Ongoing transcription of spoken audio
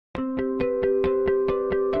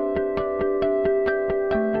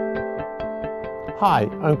Hi,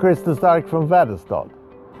 I'm Christer Stark from Väderstad.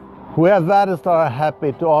 We at Väderstad are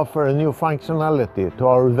happy to offer a new functionality to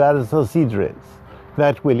our Väderstad seed drills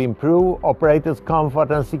that will improve operators'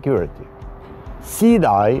 comfort and security.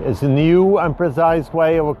 SeedEye is a new and precise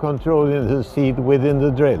way of controlling the seed within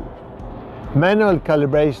the drill. Manual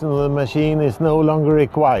calibration of the machine is no longer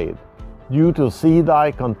required due to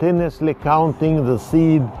SeedEye continuously counting the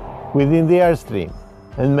seed within the airstream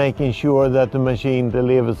and making sure that the machine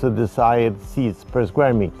delivers the desired seeds per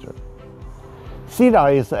square meter.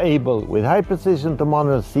 SeedEye is able with high precision to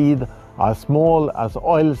monitor seed as small as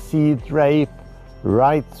oil seed rape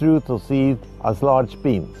right through to seed as large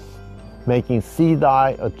beans, making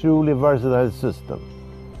SeedEye a truly versatile system.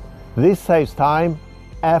 This saves time,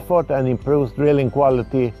 effort and improves drilling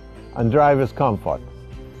quality and driver's comfort.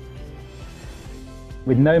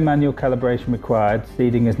 With no manual calibration required,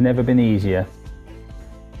 seeding has never been easier.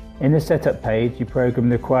 In the setup page, you program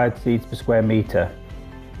the required seeds per square metre.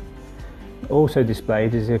 Also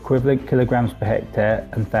displayed is the equivalent kilograms per hectare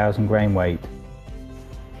and 1,000 grain weight.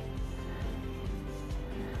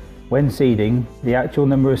 When seeding, the actual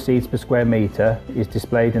number of seeds per square metre is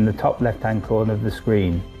displayed in the top left-hand corner of the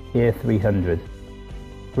screen, here 300.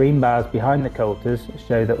 Green bars behind the coulters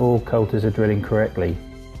show that all coulters are drilling correctly.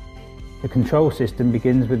 The control system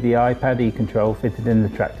begins with the iPad e-control fitted in the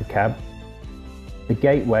tractor cab, the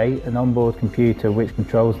gateway, an onboard computer which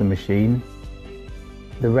controls the machine,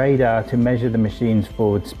 the radar to measure the machine's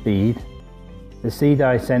forward speed, the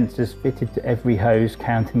SeedEye sensors fitted to every hose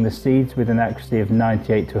counting the seeds with an accuracy of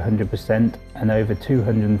 98 to 100% and over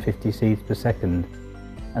 250 seeds per second,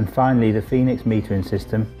 and finally the Phoenix metering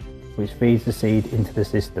system which feeds the seed into the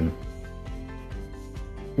system.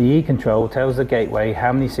 The e-control tells the gateway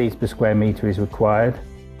how many seeds per square metre is required.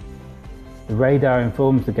 The radar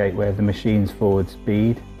informs the gateway of the machine's forward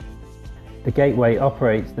speed. The gateway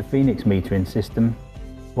operates the Phoenix metering system,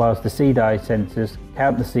 whilst the SeedEye sensors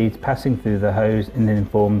count the seeds passing through the hose and then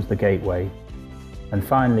informs the gateway. And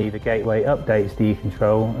finally, the gateway updates the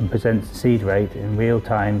e-control and presents the seed rate in real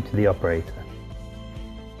time to the operator.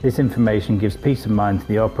 This information gives peace of mind to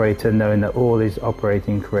the operator knowing that all is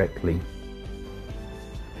operating correctly.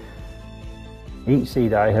 Each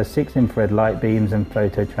SeedEye has 6 infrared light beams and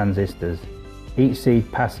photo transistors. Each seed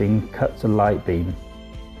passing cuts a light beam.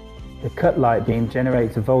 The cut light beam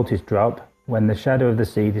generates a voltage drop when the shadow of the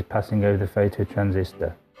seed is passing over the photo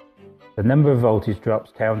transistor. The number of voltage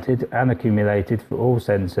drops counted and accumulated for all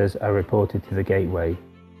sensors are reported to the gateway.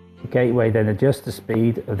 The gateway then adjusts the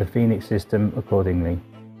speed of the Phoenix system accordingly.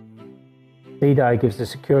 SeedEye gives the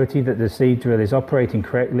security that the seed drill is operating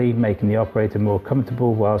correctly, making the operator more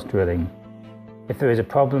comfortable whilst drilling. If there is a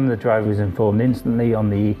problem, the driver is informed instantly on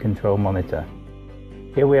the e-control monitor.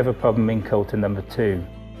 Here we have a problem in coulter number 2.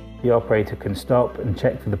 The operator can stop and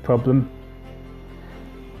check for the problem.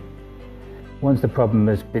 Once the problem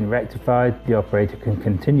has been rectified, the operator can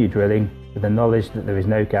continue drilling with the knowledge that there is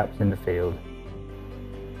no gaps in the field.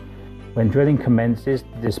 When drilling commences,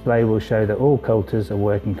 the display will show that all coulters are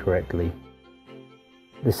working correctly.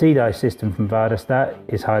 The SeedEye system from Väderstad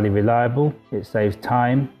is highly reliable, it saves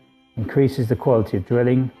time, increases the quality of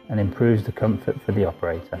drilling and improves the comfort for the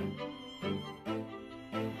operator.